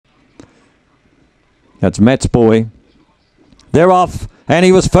That's Matt's Boy. They're off. And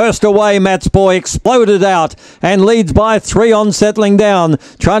he was first away. Matt's Boy exploded out and leads by 3 on settling down.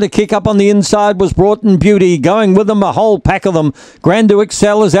 Trying to kick up on the inside was Broughton Beauty. Going with them, a whole pack of them. Grand to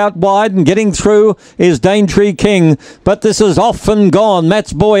Excel is out wide, and getting through is Daintree King. But this is off and gone.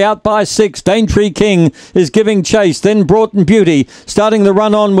 Matt's Boy out by 6. Daintree King is giving chase. Then Broughton Beauty. Starting the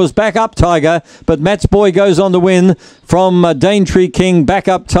run on was Back Up Tiger. But Matt's Boy goes on to win from Daintree King, Back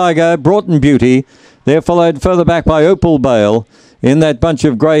Up Tiger, Broughton Beauty. They're followed further back by Opal Bale. In that bunch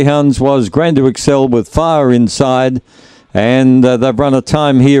of greyhounds was Grand to Excel with Fire inside. And they've run a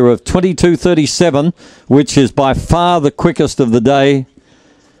time here of 22:37, which is by far the quickest of the day.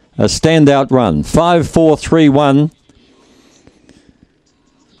 A standout run. 5-4-3-1.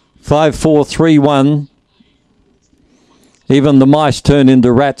 5-4-3-1. Even the mice turn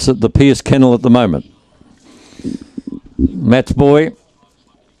into rats at the Pierce Kennel at the moment. Matt's Boy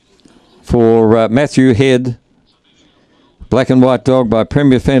for Matthew Head. Black and White Dog by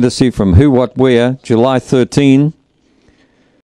Premier Fantasy from Who What Where, July 13.